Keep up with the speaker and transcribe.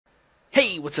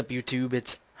Hey, what's up YouTube?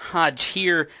 It's Hodge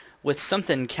here with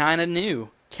something kinda new,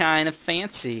 kinda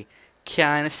fancy,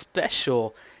 kinda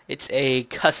special. It's a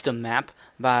custom map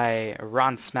by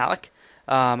rsmalec.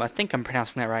 I think I'm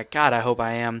pronouncing that right. God, I hope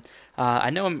I am. I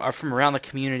know him are from around the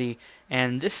community,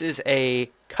 and this is a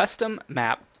custom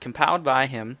map compiled by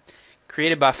him,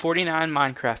 created by 49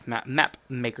 Minecraft map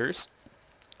makers.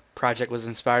 Project was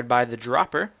inspired by The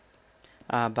Dropper,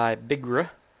 by Bigra.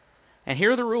 And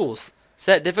here are the rules.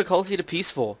 Set difficulty to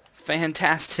peaceful.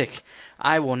 Fantastic.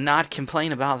 I will not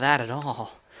complain about that at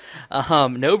all.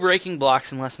 No breaking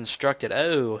blocks unless instructed.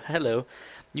 Oh, hello.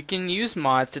 You can use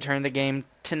mods to turn the game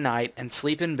to night and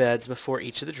sleep in beds before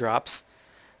each of the drops.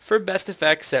 For best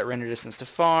effects, set render distance to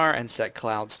far and set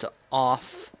clouds to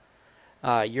off.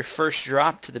 Your first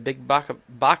drop to the big to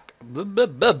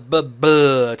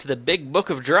the big book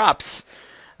of drops.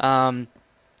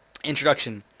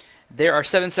 Introduction. There are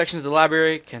 7 sections of the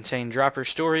library, contain dropper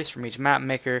stories from each map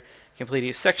maker. Complete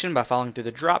each section by following through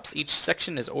the drops. Each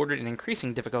section is ordered in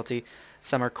increasing difficulty.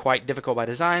 Some are quite difficult by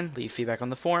design. Leave feedback on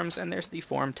the forums, and there's the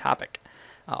forum topic.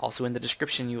 Also in the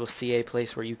description you will see a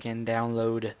place where you can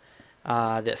download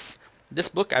this. This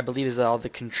book I believe is all the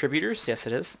contributors. Yes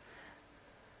it is.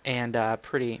 And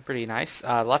pretty nice.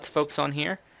 Lots of folks on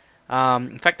here.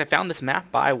 In fact, I found this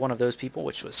map by one of those people,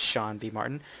 which was Sean V.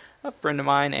 Martin, a friend of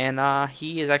mine, and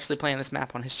he is actually playing this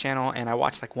map on his channel, and I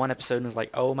watched like one episode and was like,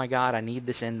 oh my god, I need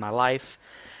this in my life,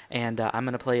 and I'm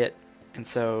going to play it. And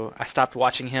so I stopped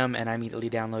watching him, and I immediately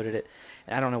downloaded it,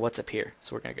 and I don't know what's up here,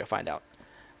 so we're going to go find out.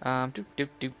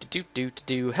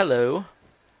 Hello.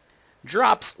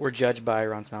 Drops were judged by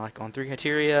rsmalec on 3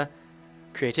 criteria: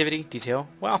 creativity, detail,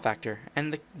 wow factor,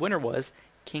 and the winner was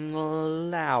King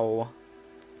Lao.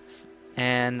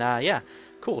 And yeah,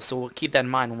 cool. So we'll keep that in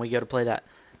mind when we go to play that.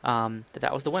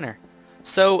 That was the winner.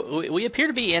 So we appear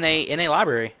to be in a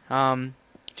library,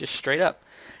 just straight up.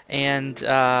 And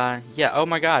yeah. Oh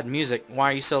my God, music!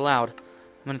 Why are you so loud?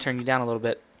 I'm gonna turn you down a little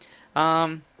bit.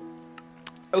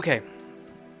 Okay.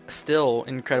 Still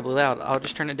incredibly loud. I'll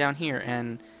just turn it down here,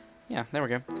 and yeah, there we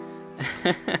go.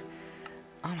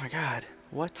 Oh my God,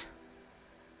 what?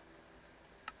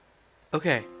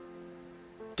 Okay,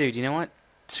 dude, you know what?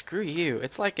 Screw you.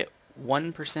 It's like at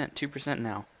 1%, 2%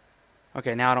 now.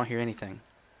 Okay, now I don't hear anything.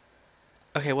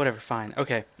 Okay, whatever, fine.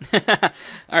 Okay.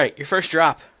 Alright, your first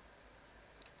drop.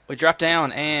 We drop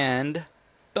down and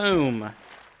boom.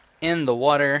 In the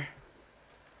water.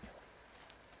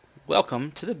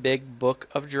 Welcome to the big book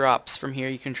of drops. From here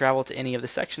you can travel to any of the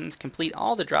sections, complete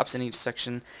all the drops in each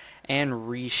section, and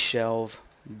reshelve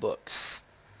books.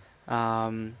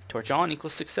 Torch on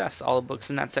equals success. All the books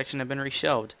in that section have been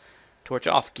reshelved. Torch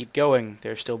off, keep going.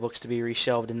 There are still books to be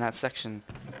reshelved in that section.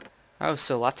 Oh,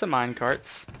 so lots of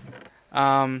minecarts.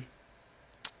 Bottle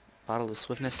of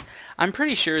Swiftness. I'm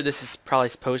pretty sure this is probably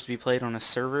supposed to be played on a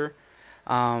server.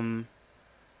 So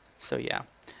yeah.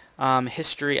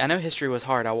 History. I know history was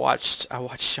hard. I watched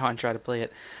Sean try to play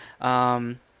it.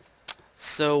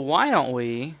 So why don't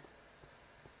we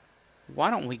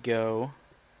go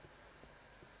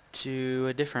to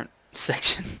a different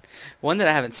section? One that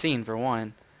I haven't seen, for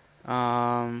one.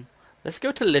 Let's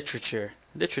go to literature.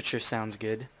 Literature sounds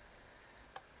good.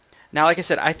 Now, like I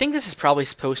said, I think this is probably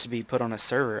supposed to be put on a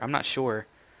server. I'm not sure.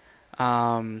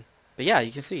 But yeah,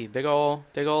 you can see big ol'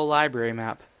 library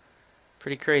map.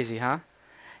 Pretty crazy, huh?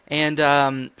 And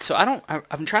so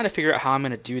I'm trying to figure out how I'm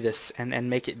gonna do this and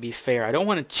make it be fair. I don't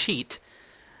want to cheat,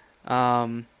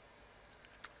 but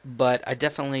I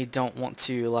definitely don't want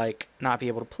to like not be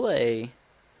able to play.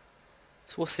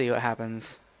 So we'll see what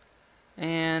happens.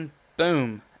 And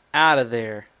boom, out of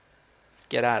there. Let's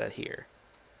get out of here.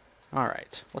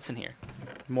 Alright, what's in here?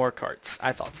 More carts.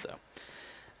 I thought so.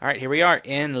 Alright, here we are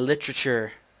in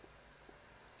literature.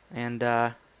 And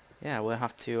yeah, we'll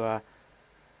have to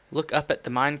look up at the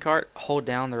minecart, hold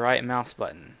down the right mouse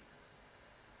button.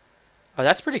 Oh,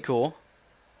 that's pretty cool.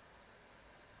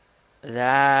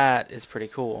 That is pretty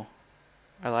cool.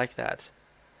 I like that.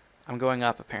 I'm going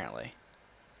up, apparently.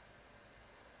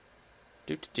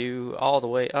 All the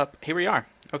way up. Here we are.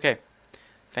 Okay.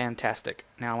 Fantastic.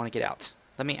 Now I want to get out.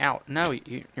 Let me out. No,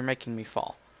 you're making me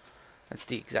fall. That's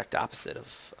the exact opposite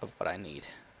of what I need.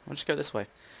 I'll just go this way.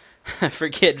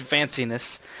 Forget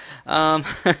fanciness.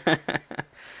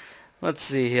 Let's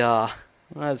see here.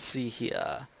 Let's see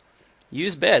here.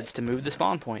 Use beds to move the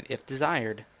spawn point if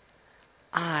desired.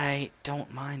 I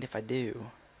don't mind if I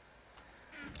do.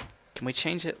 Can we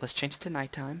change it? Let's change it to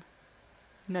nighttime.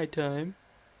 Nighttime.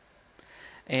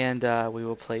 And we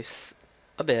will place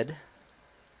a bed.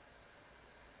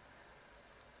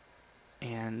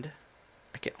 And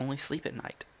I can only sleep at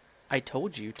night. I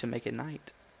told you to make it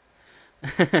night.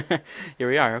 Here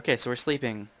we are. Okay, so we're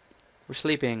sleeping. We're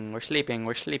sleeping. We're sleeping.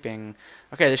 We're sleeping.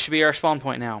 Okay, this should be our spawn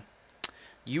point now.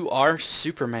 You are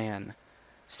Superman.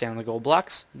 Stand on the gold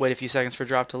blocks, wait a few seconds for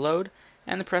drop to load,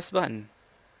 and then press the button.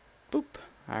 Boop.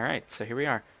 Alright, so here we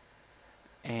are.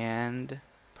 And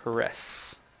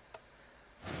press.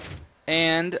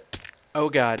 And oh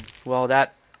god. Well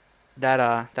that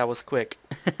was quick.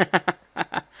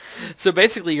 So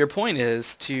basically your point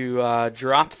is to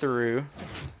drop through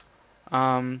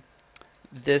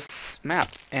this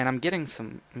map, and I'm getting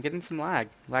some lag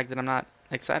that I'm not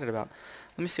excited about.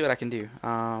 Let me see what I can do.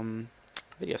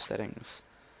 Video settings.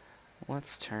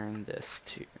 Let's turn this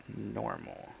to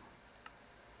normal.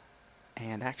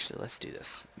 And actually, let's do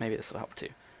this. Maybe this will help too.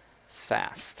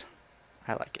 Fast.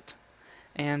 I like it.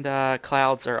 And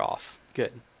clouds are off.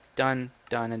 Good. Done,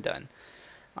 done, and done.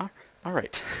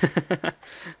 Alright.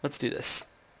 Let's do this.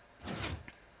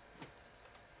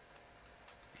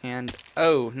 And,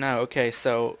 oh, no, okay,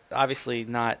 so obviously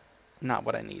not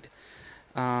what I need.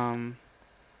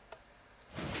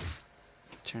 Let's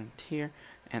turn it here,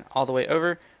 and all the way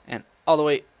over, and all the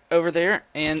way over there,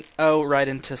 and, oh, right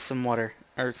into some water,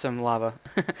 or some lava.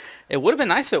 It would have been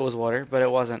nice if it was water, but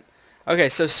it wasn't. Okay,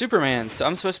 so Superman, so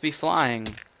I'm supposed to be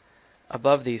flying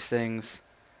above these things,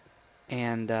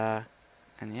 and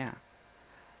yeah.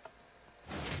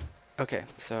 Okay,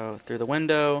 so through the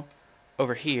window,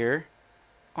 over here,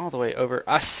 all the way over.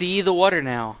 I see the water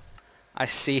now. I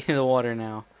see the water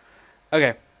now.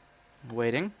 Okay,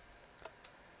 waiting.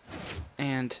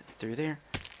 And through there.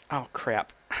 Oh,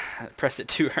 crap. I pressed it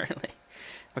too early.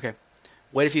 Okay,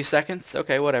 wait a few seconds.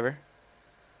 Okay, whatever.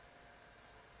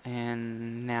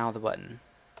 And now the button.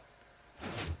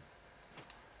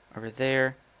 Over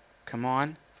there. Come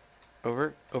on.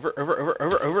 Over, over, over, over,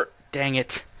 over, over. Dang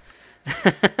it.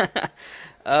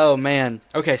 Oh man.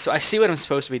 Okay, so I see what I'm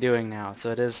supposed to be doing now.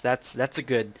 So that's a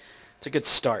good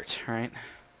start, right?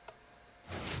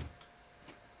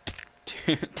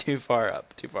 Too far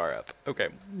up. Okay,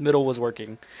 middle was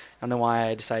working. I don't know why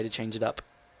I decided to change it up.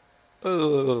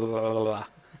 All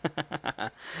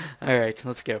right,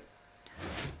 let's go.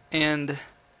 And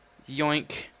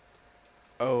yoink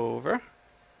over.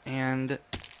 And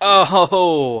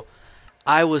oh,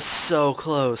 I was so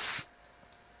close.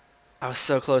 I was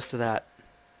so close to that.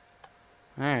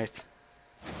 Alright.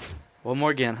 One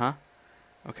more again, huh?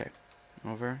 Okay.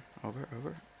 Over, over,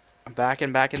 over. Back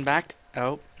and back and back.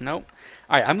 Oh, nope.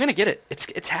 Alright, I'm gonna get it.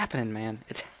 It's happening, man.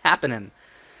 It's happening.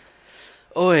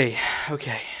 Oi.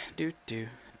 Okay. Do.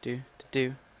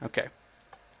 Okay.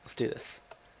 Let's do this.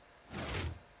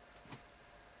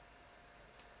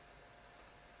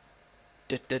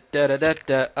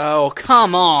 Oh,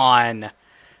 come on!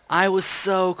 I was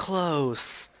so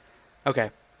close.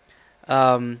 Okay.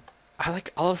 I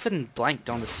like all of a sudden blanked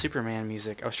on the Superman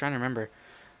music. I was trying to remember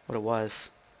what it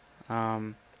was.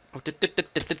 I was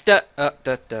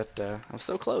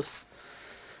so close.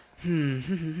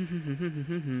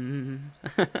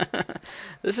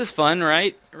 This is fun,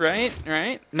 right?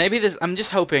 Right? Maybe this. I'm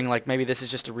just hoping like maybe this is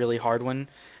just a really hard one,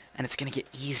 and it's gonna get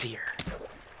easier.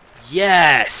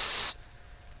 Yes.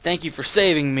 Thank you for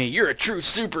saving me. You're a true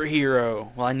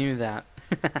superhero. Well, I knew that.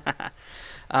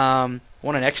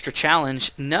 Want an extra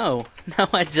challenge? No,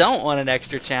 I don't want an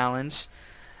extra challenge.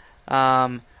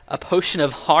 A potion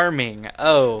of harming.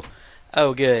 Oh,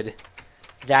 good.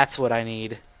 That's what I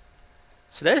need.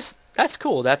 So that's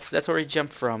cool. That's where we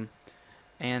jumped from,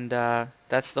 and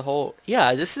that's the whole.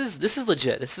 Yeah, this is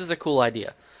legit. This is a cool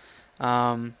idea.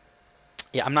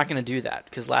 Yeah, I'm not gonna do that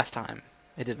because last time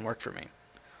it didn't work for me.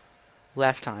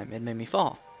 Last time it made me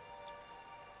fall.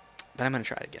 But I'm gonna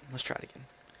try it again. Let's try it again.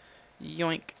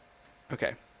 Yoink.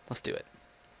 Okay, let's do it.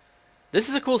 This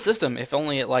is a cool system. If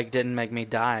only it like didn't make me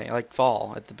die, like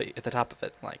fall at the top of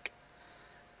it. Like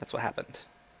that's what happened,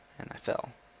 and I fell.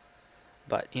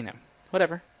 But you know,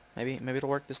 whatever. Maybe it'll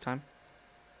work this time.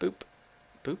 Boop,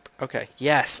 boop. Okay.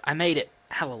 Yes, I made it.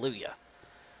 Hallelujah.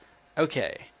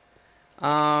 Okay.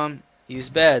 Use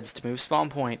beds to move spawn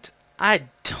point. I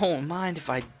don't mind if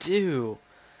I do.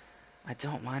 I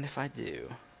don't mind if I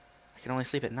do. I can only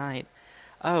sleep at night.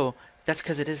 Oh, that's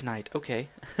because it is night. Okay.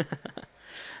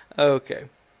 Okay.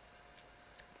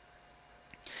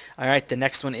 Alright, the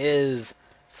next one is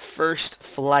First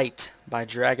Flight by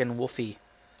Dragon Wolfie.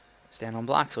 Stand on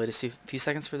blocks, wait a few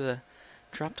seconds for the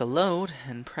drop to load,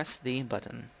 and press the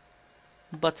button.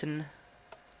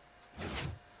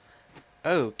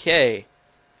 Okay.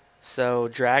 So,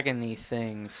 dragon-y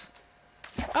things.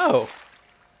 Oh!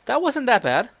 That wasn't that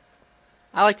bad.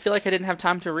 I feel like I didn't have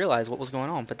time to realize what was going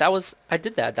on, but I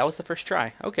did that. That was the first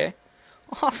try. Okay.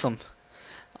 Awesome.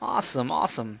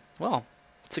 Awesome. Well,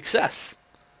 success.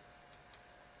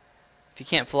 If you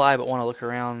can't fly but want to look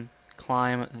around,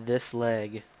 climb this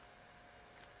leg.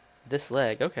 This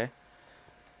leg, okay.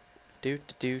 Do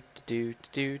do do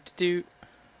do do do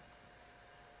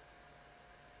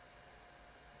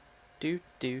do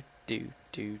do do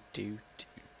do do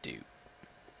do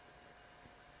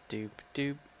doop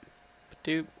doop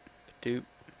doop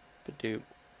doop.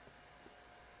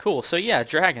 Cool. So yeah,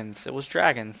 dragons. It was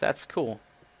dragons. That's cool.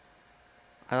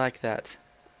 I like that.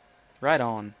 Right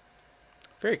on.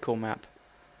 Very cool map.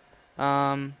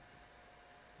 I'm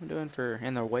doing for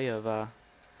in the way of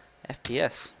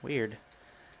FPS. Weird.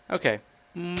 Okay.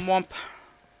 Mwomp.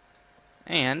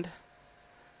 And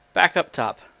back up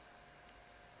top.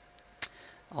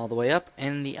 All the way up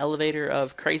in the elevator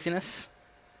of craziness.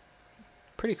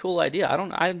 Pretty cool idea.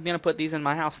 I'm gonna put these in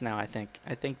my house now, I think.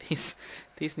 I think these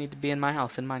need to be in my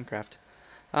house in Minecraft.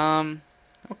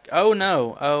 Oh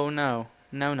no. Oh no.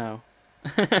 No no.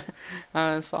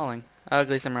 It's falling.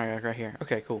 Ugly samurai right here.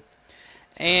 Okay, cool.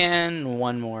 And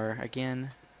one more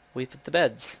again with the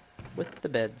beds. With the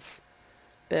beds.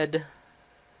 Bed.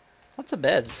 Lots of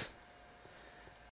beds.